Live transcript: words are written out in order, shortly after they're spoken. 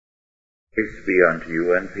Grace be unto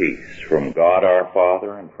you and peace from God our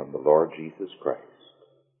Father and from the Lord Jesus Christ.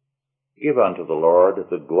 Give unto the Lord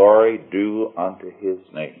the glory due unto his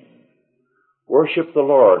name. Worship the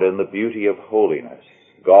Lord in the beauty of holiness.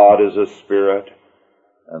 God is a spirit,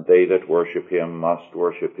 and they that worship him must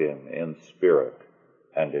worship him in spirit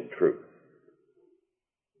and in truth.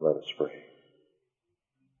 Let us pray.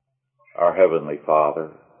 Our heavenly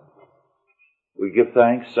Father, we give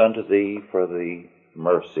thanks unto thee for the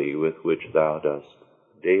mercy with which thou dost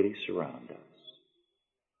daily surround us.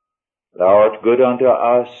 Thou art good unto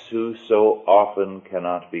us who so often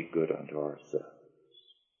cannot be good unto ourselves.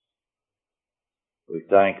 We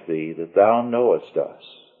thank thee that thou knowest us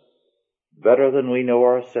better than we know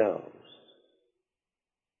ourselves,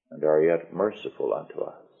 and are yet merciful unto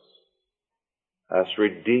us, hast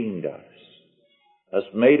redeemed us,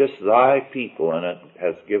 hast made us thy people, and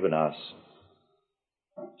has given us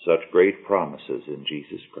such great promises in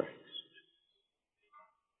Jesus Christ.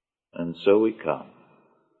 And so we come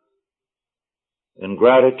in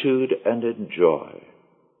gratitude and in joy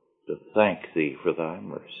to thank thee for thy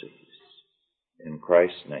mercies. In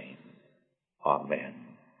Christ's name, amen.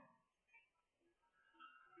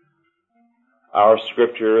 Our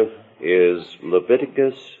scripture is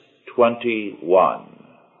Leviticus 21,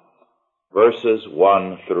 verses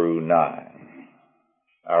 1 through 9.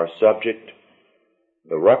 Our subject,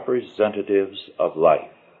 the representatives of life.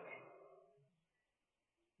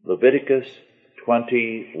 Leviticus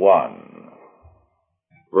 21,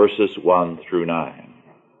 verses 1 through 9.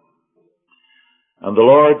 And the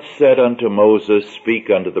Lord said unto Moses, Speak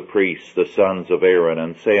unto the priests, the sons of Aaron,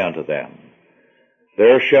 and say unto them,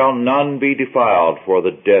 There shall none be defiled for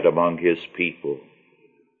the dead among his people,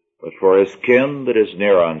 but for his kin that is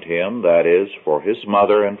near unto him, that is, for his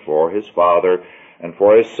mother and for his father, and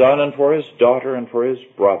for his son, and for his daughter, and for his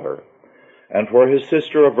brother, and for his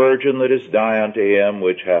sister a virgin that is nigh unto him,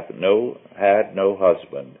 which had no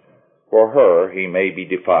husband. For her he may be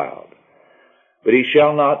defiled. But he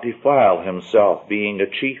shall not defile himself, being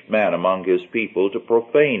a chief man among his people, to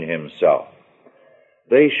profane himself.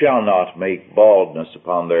 They shall not make baldness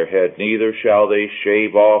upon their head, neither shall they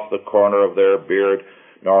shave off the corner of their beard,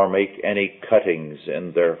 nor make any cuttings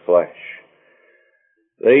in their flesh.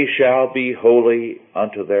 They shall be holy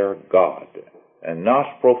unto their God, and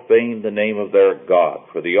not profane the name of their God,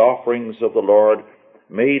 for the offerings of the Lord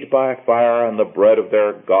made by fire and the bread of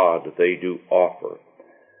their God they do offer.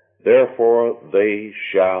 Therefore they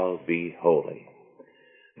shall be holy.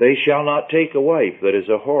 They shall not take a wife that is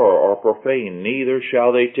a whore or profane, neither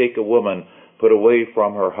shall they take a woman put away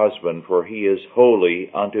from her husband, for he is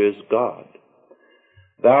holy unto his God.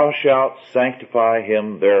 Thou shalt sanctify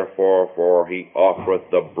him therefore, for he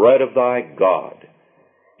offereth the bread of thy God.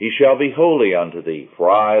 He shall be holy unto thee,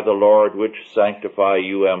 for I, the Lord, which sanctify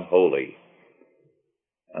you, am holy.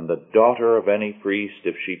 And the daughter of any priest,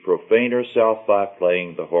 if she profane herself by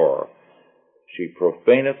playing the whore, she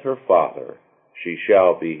profaneth her father, she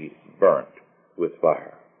shall be burnt with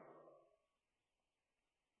fire.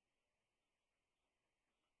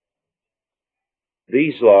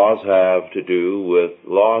 These laws have to do with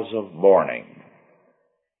laws of mourning.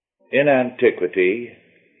 In antiquity,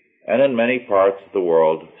 and in many parts of the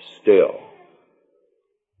world still,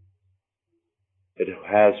 it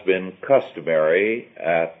has been customary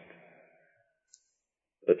at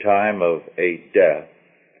the time of a death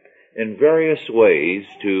in various ways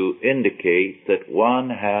to indicate that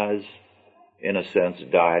one has, in a sense,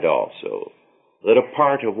 died also, that a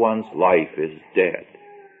part of one's life is dead.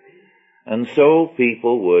 And so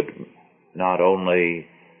people would not only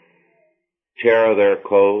tear their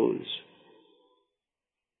clothes,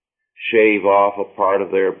 shave off a part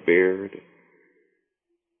of their beard,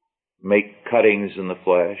 make cuttings in the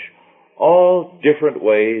flesh, all different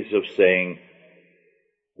ways of saying,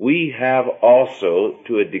 we have also,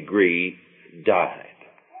 to a degree, died.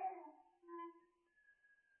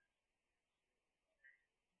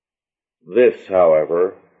 This,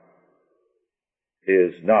 however,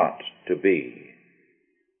 is not to be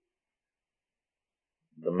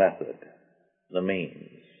the method, the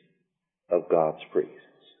means of God's priests.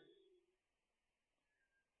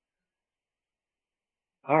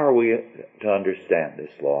 How are we to understand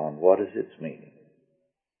this law, and what is its meaning?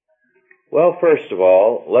 Well, first of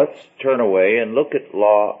all, let's turn away and look at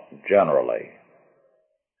law generally.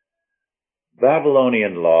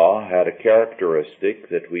 Babylonian law had a characteristic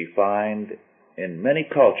that we find in many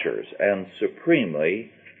cultures, and supremely,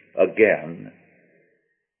 again,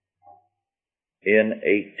 in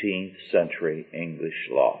 18th century English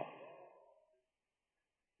law.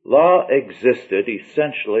 Law existed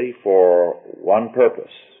essentially for one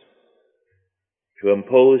purpose: to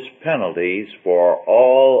impose penalties for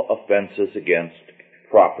all offenses against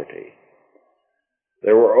property.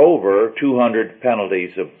 There were over 200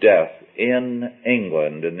 penalties of death in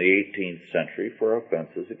England in the 18th century for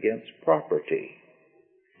offenses against property.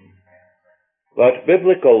 But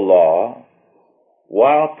biblical law,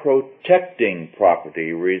 while protecting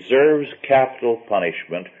property, reserves capital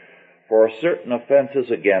punishment for certain offenses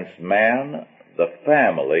against man, the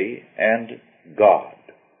family, and God.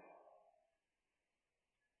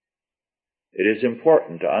 It is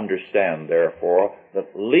important to understand, therefore,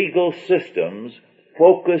 that legal systems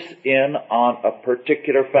focus in on a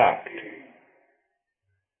particular fact.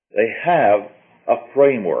 They have a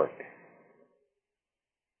framework.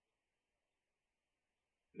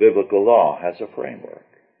 Biblical law has a framework.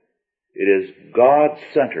 It is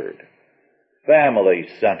God-centered,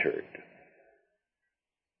 family-centered,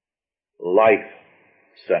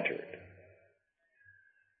 life-centered.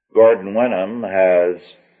 Gordon Wenham has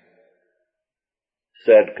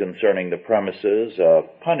said concerning the premises of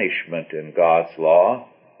punishment in God's law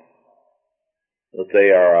that they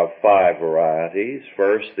are of 5 varieties.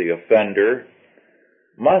 First, the offender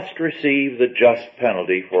must receive the just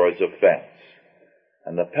penalty for his offense,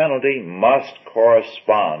 and the penalty must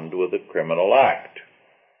correspond with the criminal act.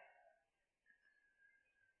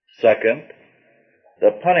 Second,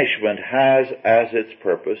 the punishment has as its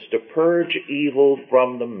purpose to purge evil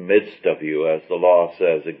from the midst of you, as the law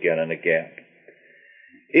says again and again.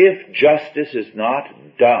 If justice is not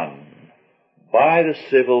done by the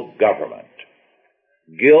civil government,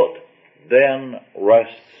 guilt then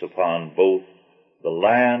rests upon both the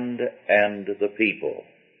land and the people.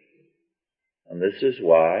 And this is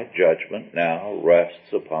why judgment now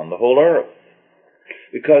rests upon the whole earth,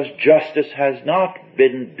 because justice has not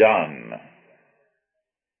been done.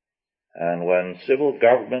 And when civil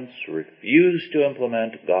governments refuse to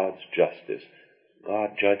implement God's justice,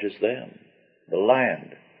 God judges them, the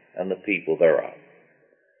land, and the people thereof.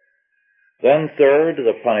 Then third,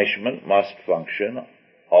 the punishment must function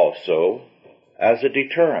also as a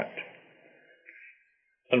deterrent.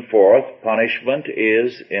 And fourth, punishment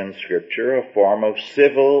is in Scripture a form of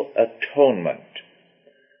civil atonement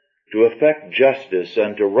to effect justice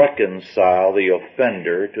and to reconcile the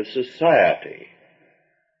offender to society.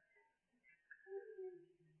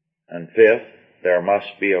 And fifth, there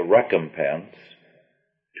must be a recompense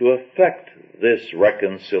to effect this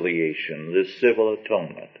reconciliation, this civil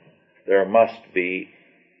atonement. There must be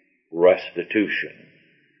restitution.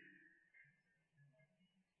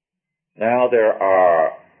 Now there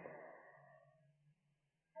are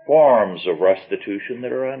forms of restitution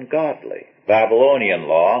that are ungodly. Babylonian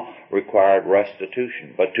law required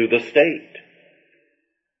restitution, but to the state.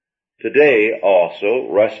 Today also,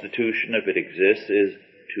 restitution, if it exists, is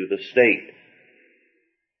to the state,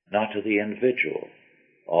 not to the individual.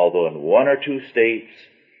 Although in 1 or 2 states,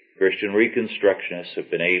 Christian Reconstructionists have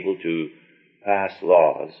been able to pass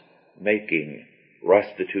laws making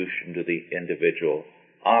restitution to the individual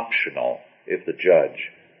optional if the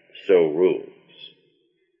judge so rules.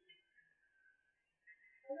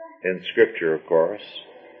 In Scripture, of course,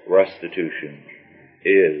 restitution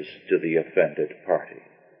is to the offended party.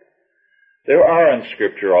 There are in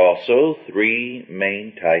Scripture also 3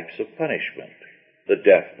 main types of punishment: the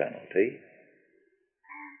death penalty,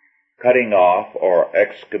 cutting off or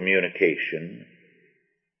excommunication,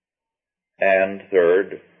 and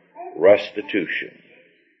third, restitution.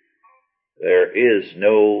 There is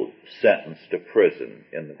no sentence to prison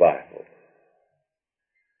in the Bible.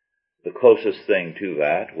 The closest thing to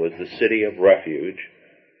that was the city of refuge,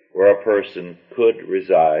 where a person could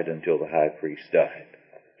reside until the high priest died.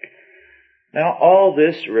 Now all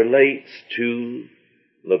this relates to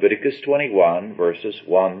Leviticus 21, verses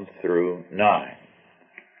 1 through 9.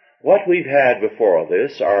 What we've had before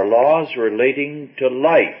this are laws relating to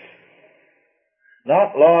life.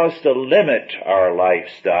 Not laws to limit our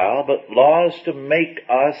lifestyle, but laws to make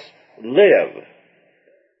us live.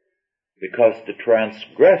 Because to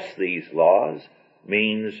transgress these laws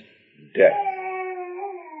means death.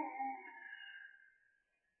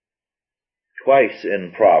 Twice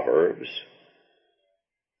in Proverbs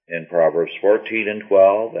 14 and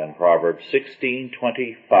 12, and Proverbs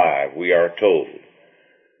 16:25, we are told,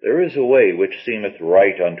 "There is a way which seemeth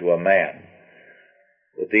right unto a man,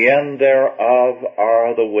 but the end thereof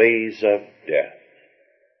are the ways of death."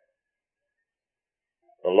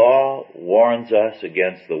 The law warns us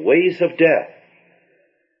against the ways of death.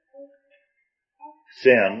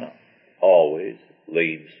 Sin always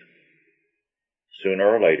leads,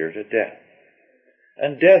 sooner or later, to death.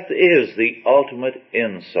 And death is the ultimate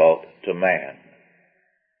insult to man.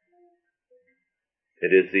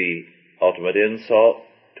 It is the ultimate insult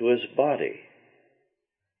to his body.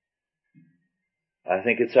 I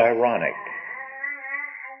think it's ironic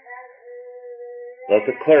that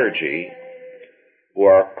the clergy, who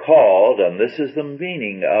are called, and this is the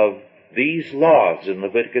meaning of these laws in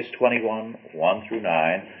Leviticus 21, 1 through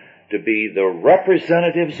 9, to be the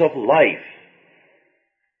representatives of life,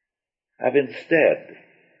 have instead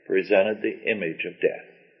presented the image of death.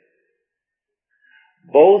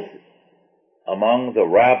 Both among the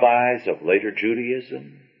rabbis of later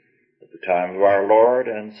Judaism, at the time of our Lord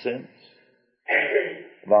and since,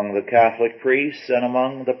 among the Catholic priests and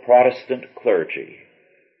among the Protestant clergy,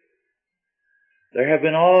 there have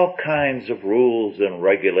been all kinds of rules and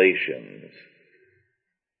regulations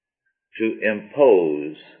to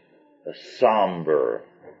impose a somber,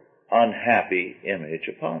 unhappy image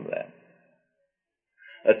upon them.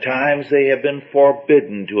 At times they have been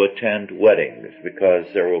forbidden to attend weddings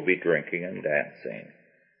because there will be drinking and dancing.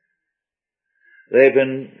 They've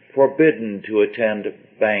been forbidden to attend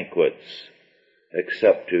banquets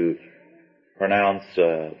except to pronounce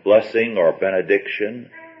a blessing or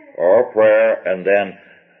benediction or a prayer and then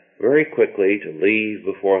very quickly to leave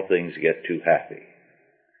before things get too happy.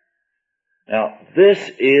 Now,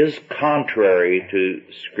 this is contrary to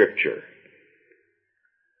Scripture.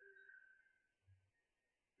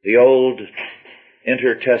 The old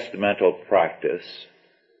intertestamental practice,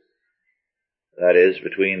 that is,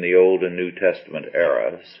 between the Old and New Testament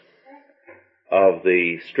eras, of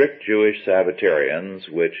the strict Jewish Sabbatarians,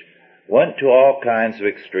 which went to all kinds of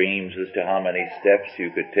extremes as to how many steps you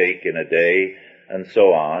could take in a day and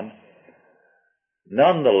so on,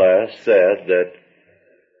 nonetheless said that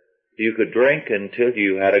you could drink until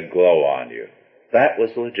you had a glow on you. That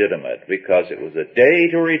was legitimate because it was a day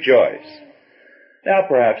to rejoice. Now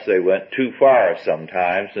perhaps they went too far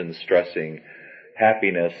sometimes in stressing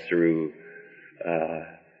happiness through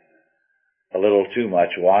a little too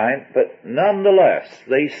much wine, but nonetheless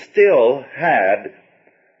they still had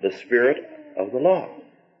the spirit of the law.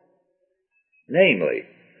 Namely,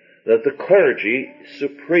 that the clergy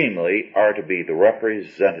supremely are to be the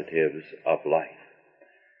representatives of life.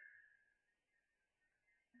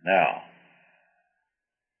 Now,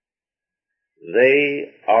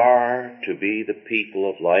 they are to be the people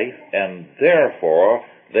of life, and therefore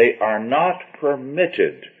they are not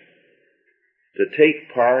permitted to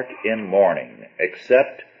take part in mourning,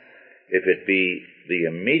 except if it be the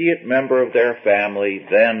immediate member of their family,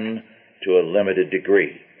 then to a limited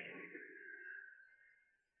degree.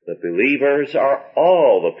 The believers are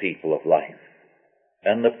all the people of life,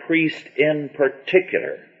 and the priest in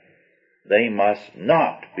particular. They must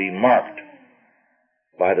not be marked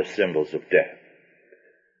by the symbols of death.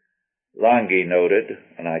 Lange noted,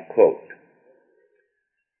 and I quote,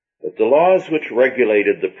 that the laws which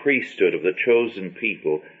regulated the priesthood of the chosen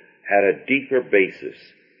people had a deeper basis.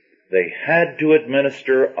 They had to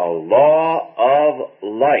administer a law of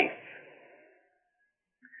life.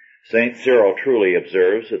 St. Cyril truly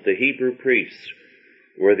observes that the Hebrew priests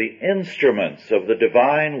were the instruments of the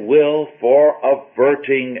divine will for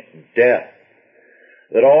averting death,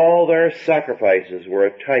 that all their sacrifices were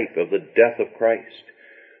a type of the death of Christ,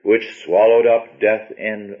 which swallowed up death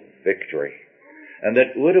in victory, and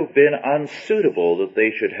that it would have been unsuitable that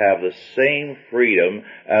they should have the same freedom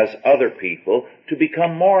as other people to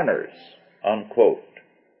become mourners, unquote.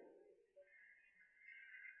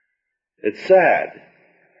 It's sad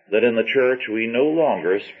that in the church we no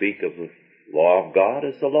longer speak of the law of God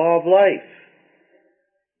as the law of life,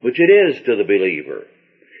 which it is to the believer.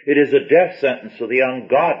 It is a death sentence to the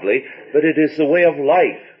ungodly, but it is the way of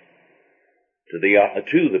life to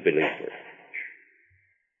the believer.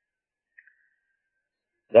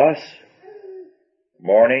 Thus,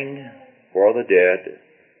 mourning for the dead,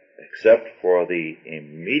 except for the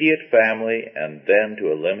immediate family and then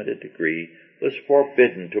to a limited degree, was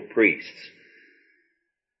forbidden to priests.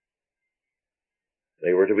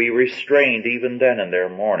 They were to be restrained even then in their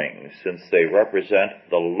mourning, since they represent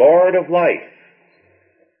the Lord of life.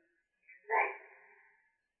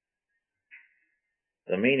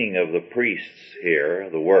 The meaning of the priests here,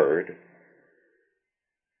 the word,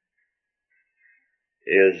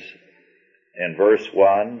 is in verse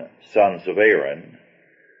 1, sons of Aaron,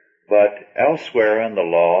 but elsewhere in the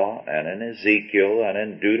law and in Ezekiel and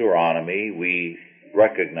in Deuteronomy we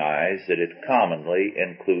recognize that it commonly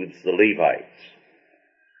includes the Levites.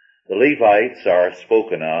 The Levites are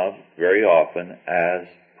spoken of very often as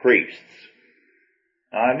priests.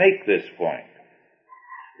 Now I make this point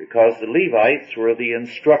because the Levites were the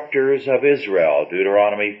instructors of Israel,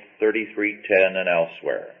 Deuteronomy 33:10 and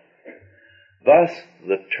elsewhere. Thus,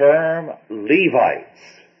 the term Levites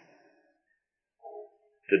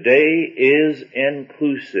today is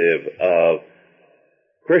inclusive of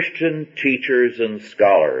Christian teachers and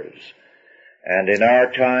scholars, and in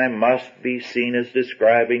our time must be seen as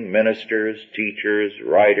describing ministers, teachers,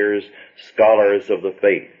 writers, scholars of the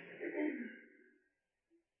faith.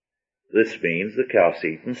 This means the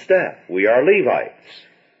Chalcedon staff. We are Levites.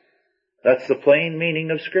 That's the plain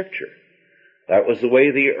meaning of Scripture. That was the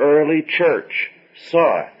way the early church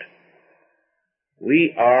saw it.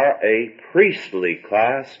 We are a priestly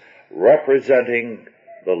class representing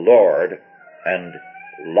the Lord and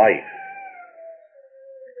life.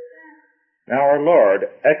 Now our Lord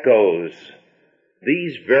echoes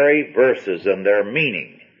these very verses and their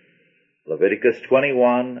meaning. Leviticus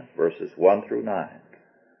 21, verses 1 through 9,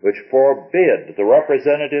 which forbid the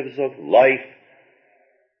representatives of life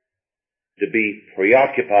to be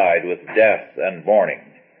preoccupied with death and mourning.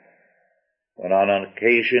 When on an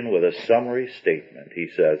occasion with a summary statement, he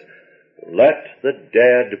says, "Let the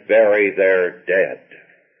dead bury their dead."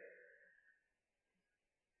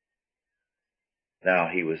 Now,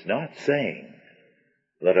 he was not saying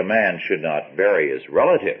that a man should not bury his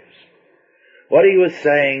relatives. What he was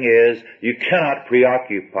saying is, you cannot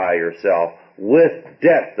preoccupy yourself with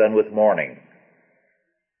death and with mourning.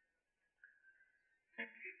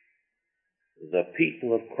 The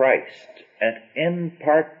people of Christ, and in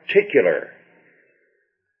particular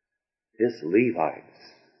his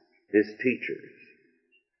Levites, his teachers,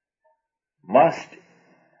 must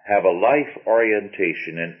have a life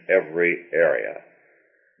orientation in every area.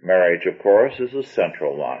 Marriage, of course, is a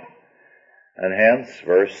central one. And hence,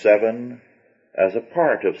 verse 7, as a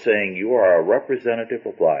part of saying you are a representative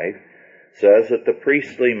of life, says that the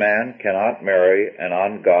priestly man cannot marry an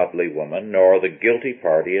ungodly woman, nor the guilty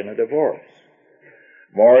party in a divorce.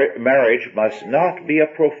 Marriage must not be a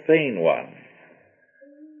profane one.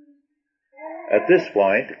 At this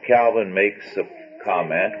point, Calvin makes a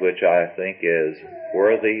comment which I think is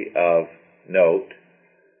worthy of note.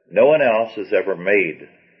 No one else has ever made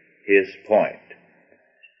his point.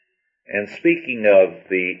 And speaking of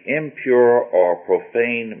the impure or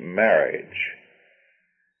profane marriage,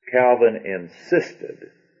 Calvin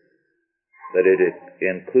insisted that it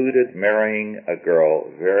included marrying a girl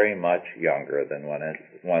very much younger than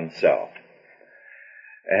oneself.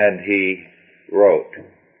 And he wrote,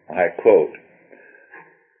 I quote,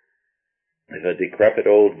 "If a decrepit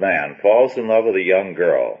old man falls in love with a young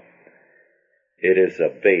girl, it is a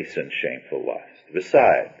base and shameful lust.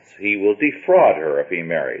 Besides, he will defraud her if he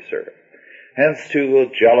marries her. Hence too will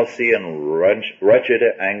jealousy and wretched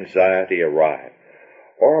anxiety arrive.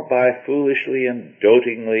 Or by foolishly and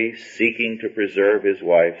dotingly seeking to preserve his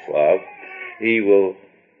wife's love, he will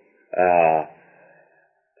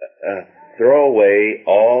throw away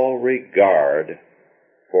all regard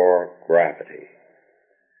for gravity.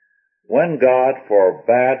 When God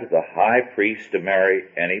forbade the high priest to marry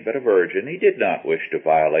any but a virgin, he did not wish to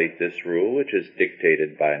violate this rule, which is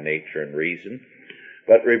dictated by nature and reason,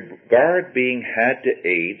 but regard being had to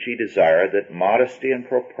age, he desired that modesty and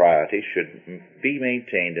propriety should be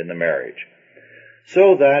maintained in the marriage,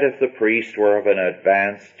 so that if the priest were of an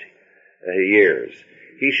advanced years,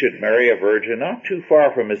 he should marry a virgin not too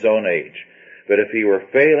far from his own age. But if he were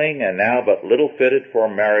failing and now but little fitted for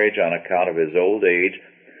marriage on account of his old age,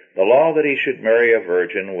 the law that he should marry a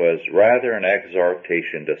virgin was rather an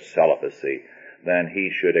exhortation to celibacy than he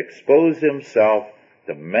should expose himself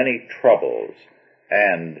to many troubles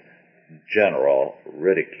and general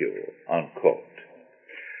ridicule," unquote.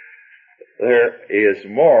 There is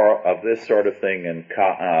more of this sort of thing in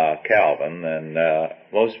Calvin than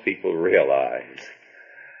most people realize.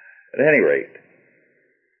 At any rate,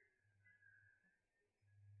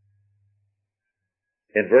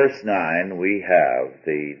 in verse 9 we have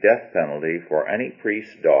the death penalty for any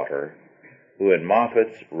priest's daughter who in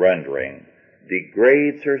Moffat's rendering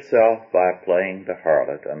degrades herself by playing the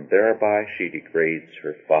harlot, and thereby she degrades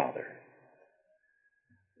her father.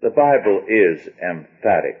 The Bible is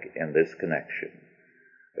emphatic in this connection.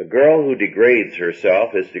 A girl who degrades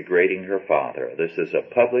herself is degrading her father. This is a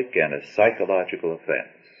public and a psychological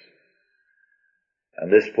offense.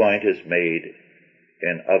 And this point is made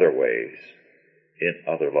in other ways, in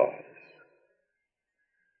other laws.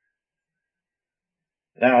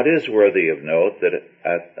 Now, it is worthy of note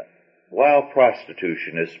that while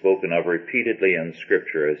prostitution is spoken of repeatedly in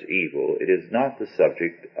Scripture as evil, it is not the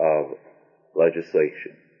subject of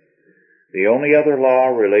legislation. The only other law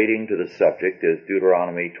relating to the subject is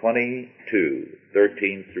Deuteronomy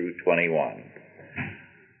 22:13 through 21,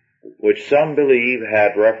 which some believe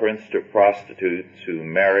had reference to prostitutes who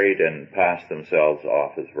married and passed themselves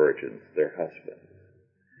off as virgins, their husbands.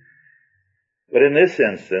 But in this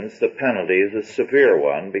instance, the penalty is a severe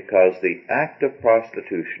one because the act of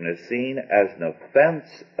prostitution is seen as an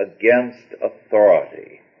offense against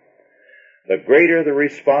authority. The greater the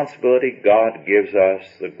responsibility God gives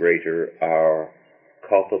us, the greater our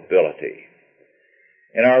culpability.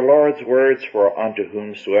 In our Lord's words, "For unto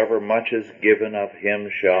whomsoever much is given, of him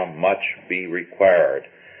shall much be required.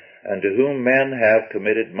 And to whom men have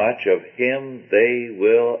committed much, of him they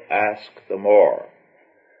will ask the more."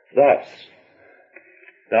 Thus,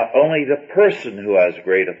 not only the person who has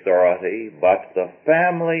great authority, but the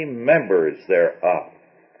family members thereof,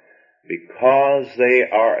 because they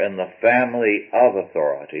are in the family of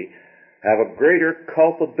authority, have a greater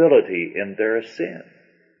culpability in their sin.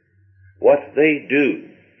 What they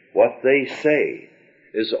do, what they say,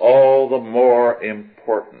 is all the more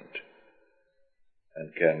important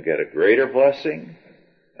and can get a greater blessing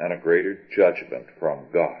and a greater judgment from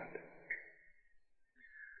God.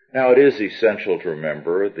 Now, it is essential to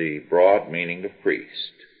remember the broad meaning of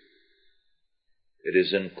priest. It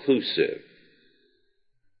is inclusive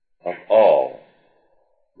of all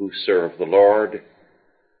who serve the Lord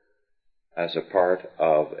as a part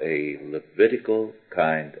of a Levitical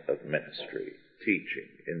kind of ministry, teaching,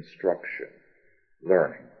 instruction,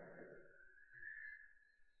 learning.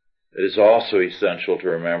 It is also essential to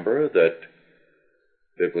remember that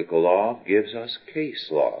biblical law gives us case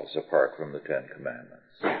laws apart from the Ten Commandments.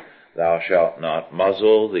 "Thou shalt not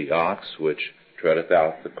muzzle the ox which treadeth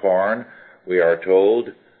out the corn," we are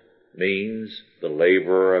told, means the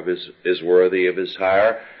laborer is worthy of his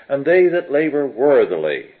hire, and they that labor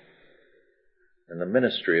worthily in the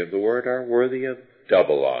ministry of the word are worthy of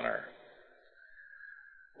double honor.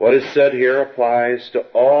 What is said here applies to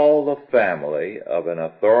all the family of an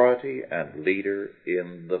authority and leader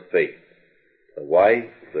in the faith. The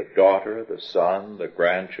wife, the daughter, the son, the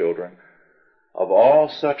grandchildren of all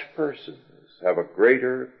such persons have a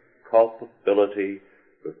greater culpability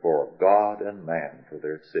before God and man for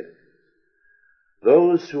their sins.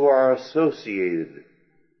 Those who are associated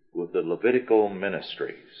with the Levitical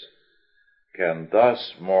ministries can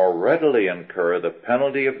thus more readily incur the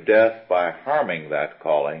penalty of death by harming that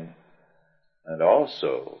calling, and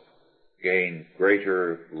also gain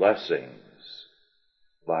greater blessings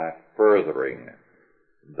by furthering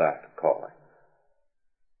that calling.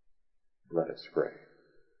 Let us pray.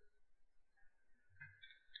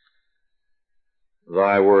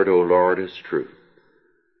 Thy word, O Lord, is truth,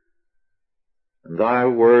 and thy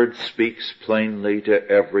word speaks plainly to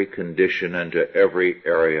every condition and to every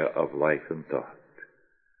area of life and thought.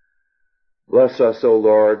 Bless us, O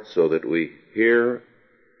Lord, so that we hear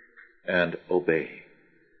and obey.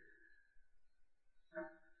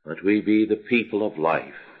 That we be the people of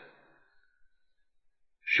life,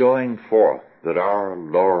 showing forth that our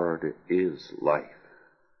Lord is life,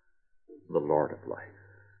 the Lord of life,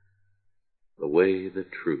 the way, the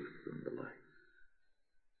truth, and the life.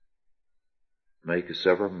 Make us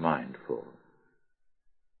ever mindful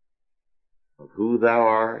of who thou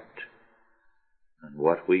art and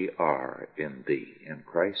what we are in thee. In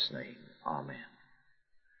Christ's name, amen.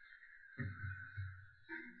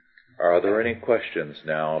 Are there any questions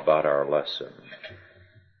now about our lesson?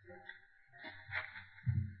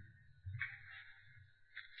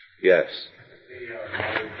 Yes.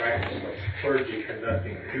 The practice of clergy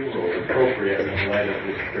conducting funerals appropriate in light of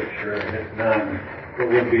this scripture, and if not, what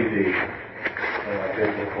would be the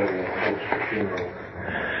biblical approach to funerals?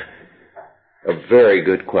 A very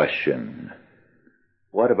good question.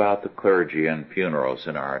 What about the clergy and funerals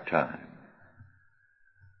in our time?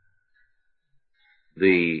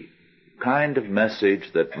 The kind of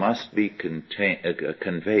message that must be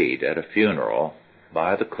conveyed at a funeral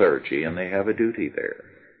by the clergy, and they have a duty there.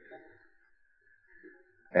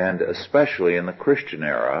 And especially in the Christian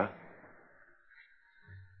era,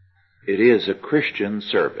 it is a Christian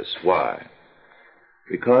service. Why?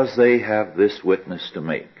 Because they have this witness to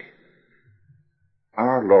make.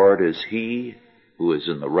 Our Lord is He who is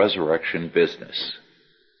in the resurrection business.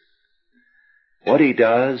 What He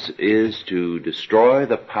does is to destroy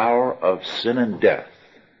the power of sin and death.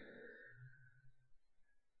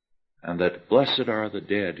 And that blessed are the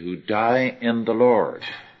dead who die in the Lord,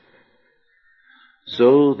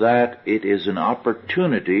 so that it is an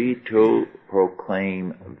opportunity to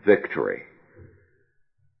proclaim victory.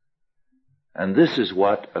 And this is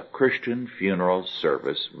what a Christian funeral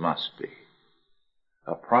service must be.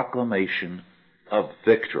 A proclamation of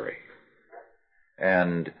victory.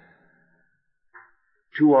 And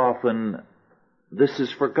too often this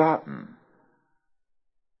is forgotten,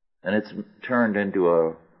 and it's turned into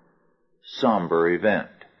a somber event.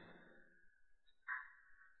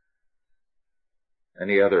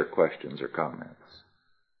 Any other questions or comments?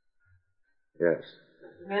 Yes.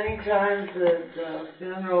 Many times at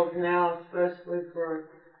funerals now, especially for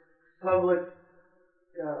public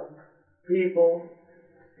people,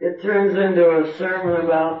 it turns into a sermon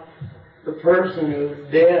about the person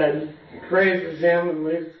who's dead, praises him and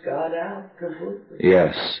leaves God out completely.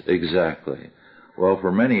 Yes, exactly. Well,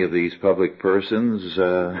 for many of these public persons,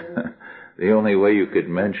 the only way you could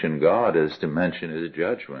mention God is to mention His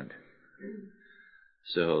judgment.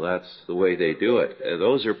 So that's the way they do it.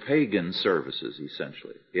 Those are pagan services,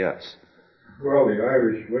 essentially. Yes. Well, the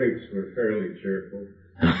Irish wakes were fairly cheerful.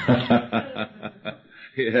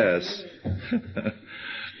 Yes.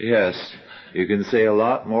 Yes. You can say a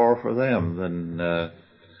lot more for them than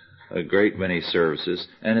a great many services.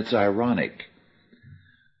 And it's ironic.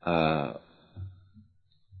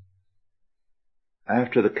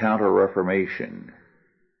 After the Counter-Reformation,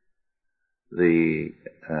 the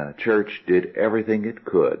church did everything it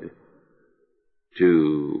could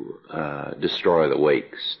to destroy the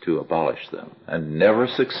wakes, to abolish them, and never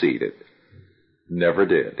succeeded. Never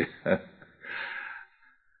did.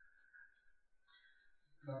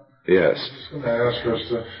 Yes. I was just going to ask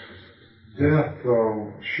us, death,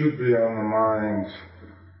 though, should be on the minds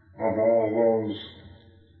of all those,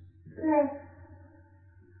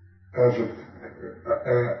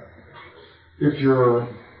 if you're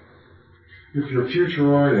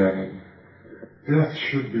future-oriented, death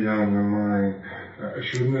should be on your mind,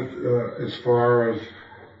 shouldn't it, as far as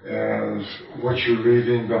what you're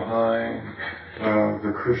leaving behind,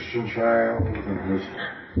 the Christian child and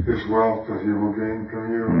his wealth that he will gain from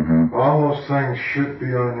you. Mm-hmm. All those things should be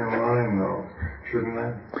on your mind, though, shouldn't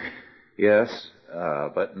they? Yes,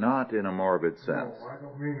 but not in a morbid sense. No, I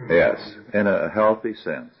don't mean yes, in a healthy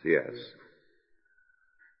sense, yes.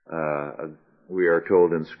 We are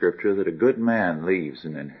told in Scripture that a good man leaves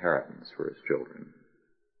an inheritance for his children.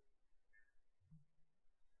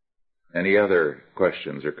 Any other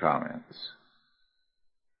questions or comments?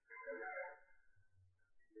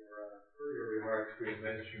 Earlier remarks we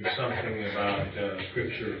mentioned something about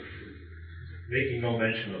Scripture making no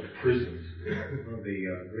mention of prisons. One of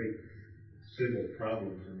the great civil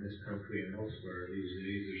problems in this country and elsewhere these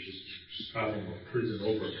days is this problem of prison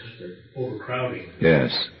overcrowding.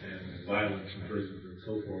 Yes. And violence in prisons and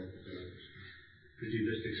so forth. Could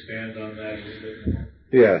you just expand on that a little bit more?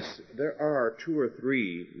 Yes. There are 2 or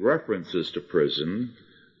 3 references to prison.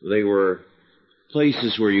 They were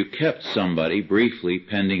places where you kept somebody briefly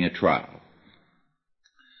pending a trial.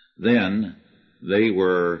 Then they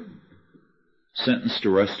were sentenced to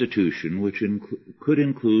restitution, which could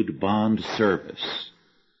include bond service.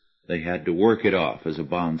 They had to work it off as a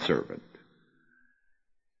bond servant.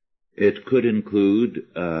 It could include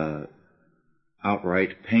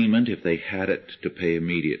outright payment if they had it to pay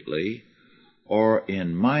immediately, or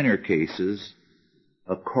in minor cases,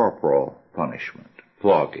 a corporal punishment,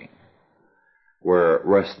 flogging, where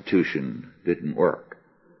restitution didn't work.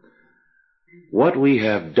 What we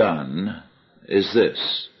have done is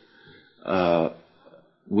this.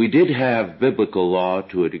 We did have biblical law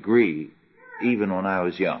to a degree, even when I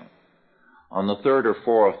was young. On the 3rd or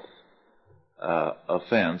 4th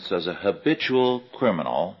offense, as a habitual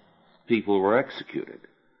criminal, people were executed.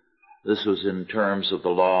 This was in terms of the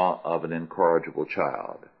law of an incorrigible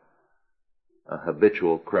child. A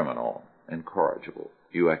habitual criminal, incorrigible.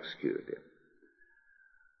 You executed him.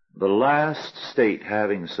 The last state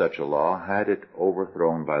having such a law had it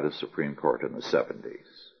overthrown by the Supreme Court in the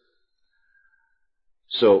 70s.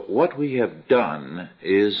 So what we have done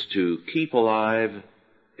is to keep alive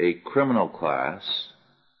a criminal class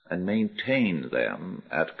and maintain them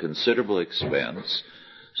at considerable expense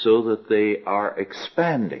so that they are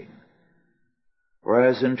expanding.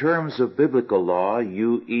 Whereas in terms of biblical law,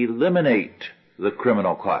 you eliminate the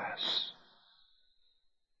criminal class.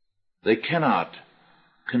 They cannot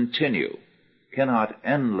continue, cannot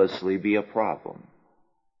endlessly be a problem.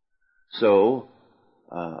 So,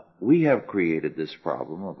 we have created this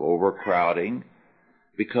problem of overcrowding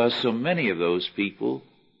because so many of those people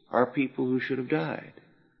are people who should have died.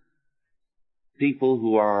 People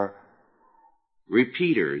who are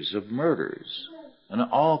repeaters of murders and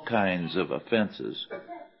all kinds of offenses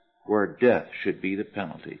where death should be the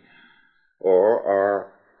penalty, or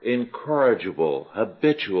are incorrigible,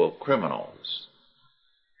 habitual criminals.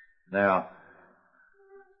 Now,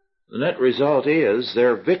 the net result is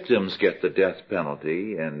their victims get the death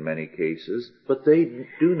penalty in many cases, but they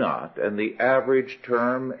do not, and the average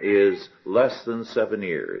term is less than 7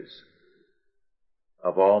 years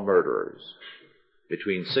of all murderers,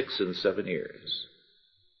 between 6 and 7 years.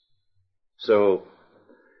 So,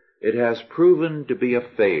 it has proven to be a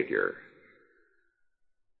failure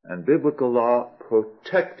And biblical law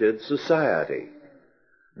protected society.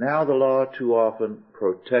 Now the law too often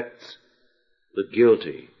protects the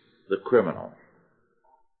guilty, the criminal.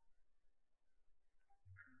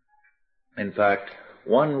 In fact,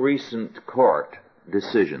 one recent court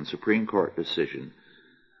decision, Supreme Court decision,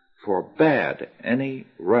 forbade any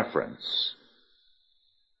reference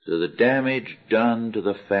to the damage done to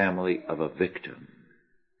the family of a victim.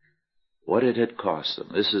 What it had cost them.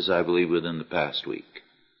 This is, I believe, within the past week.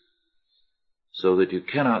 So that you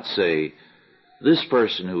cannot say, this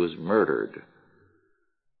person who was murdered,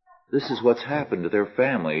 this is what's happened to their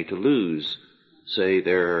family to lose, say,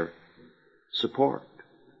 their support.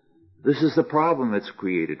 This is the problem it's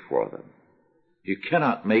created for them. You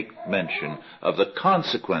cannot make mention of the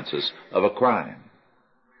consequences of a crime.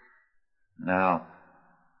 Now,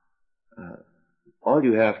 all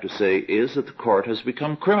you have to say is that the court has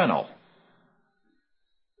become criminal.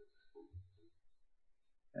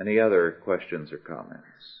 Any other questions or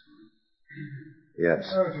comments?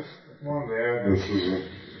 Yes. I just wanted to add this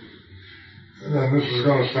is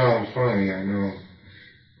going to sound funny, I know,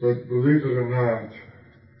 but believe it or not,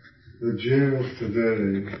 the jails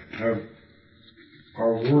today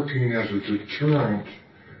are working as a deterrent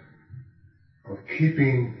of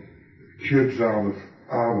keeping kids out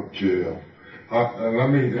of jail. And let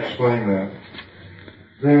me explain that.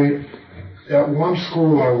 At one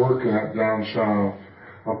school I work at down south,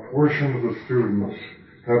 a portion of the students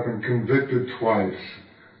have been convicted twice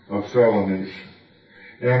of felonies.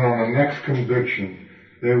 And on the next conviction,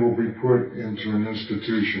 they will be put into an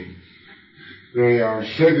institution. They are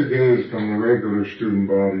segregated from the regular student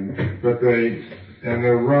body, but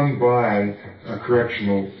they're run by a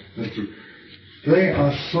correctional institution. They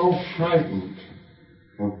are so frightened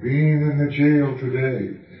of being in the jail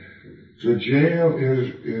today. The jail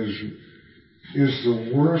is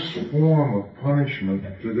the worst form of punishment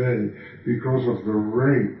today because of the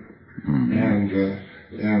rape and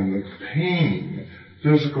the pain,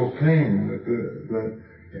 physical pain that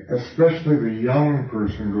especially the young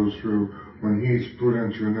person goes through when he's put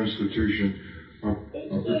into an institution.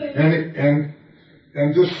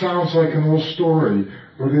 And this sounds like an old story,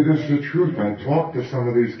 but it is the truth. I talked to some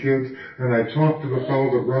of these kids, and I talked to the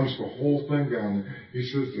fellow that runs the whole thing down there. He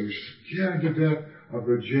says they're scared to death of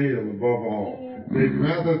the jail above all. They'd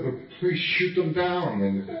rather the police shoot them down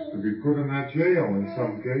than to be put in that jail in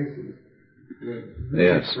some cases.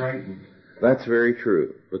 They're frightened. That's very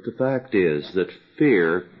true. But the fact is that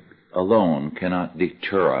fear alone cannot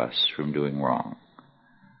deter us from doing wrong.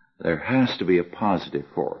 There has to be a positive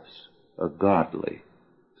force, a godly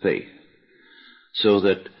faith. So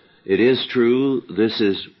that it is true, this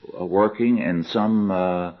is working. In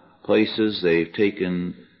some places they've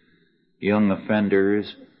taken young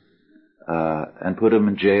offenders and put them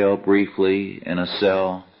in jail briefly in a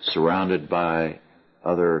cell surrounded by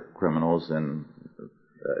other criminals in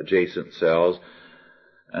adjacent cells,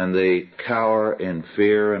 and they cower in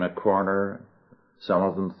fear in a corner. Some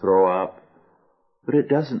of them throw up, but it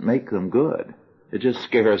doesn't make them good. It just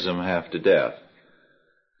scares them half to death.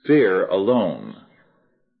 Fear alone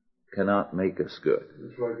cannot make us good.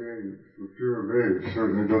 It's like the fear of AIDS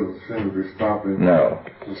certainly doesn't seem to be stopping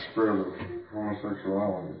the spread of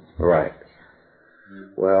homosexuality. Right.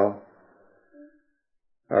 Well,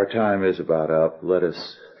 our time is about up. Let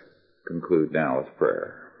us conclude now with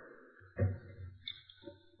prayer.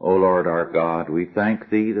 O Lord our God, we thank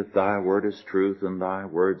Thee that Thy word is truth and Thy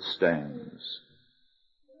word stands,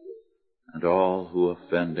 and all who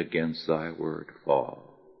offend against Thy word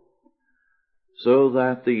fall, so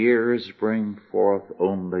that the years bring forth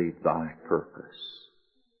only Thy purpose,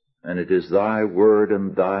 and it is Thy word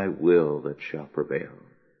and Thy will that shall prevail.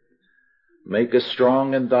 Make us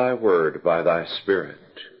strong in Thy word by Thy Spirit,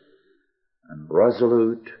 and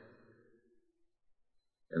resolute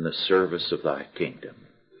in the service of Thy kingdom.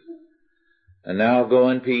 And now go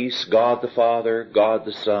in peace. God the Father, God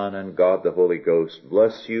the Son, and God the Holy Ghost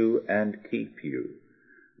bless you and keep you,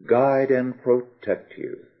 guide and protect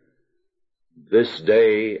you, this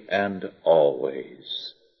day and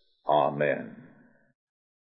always. Amen.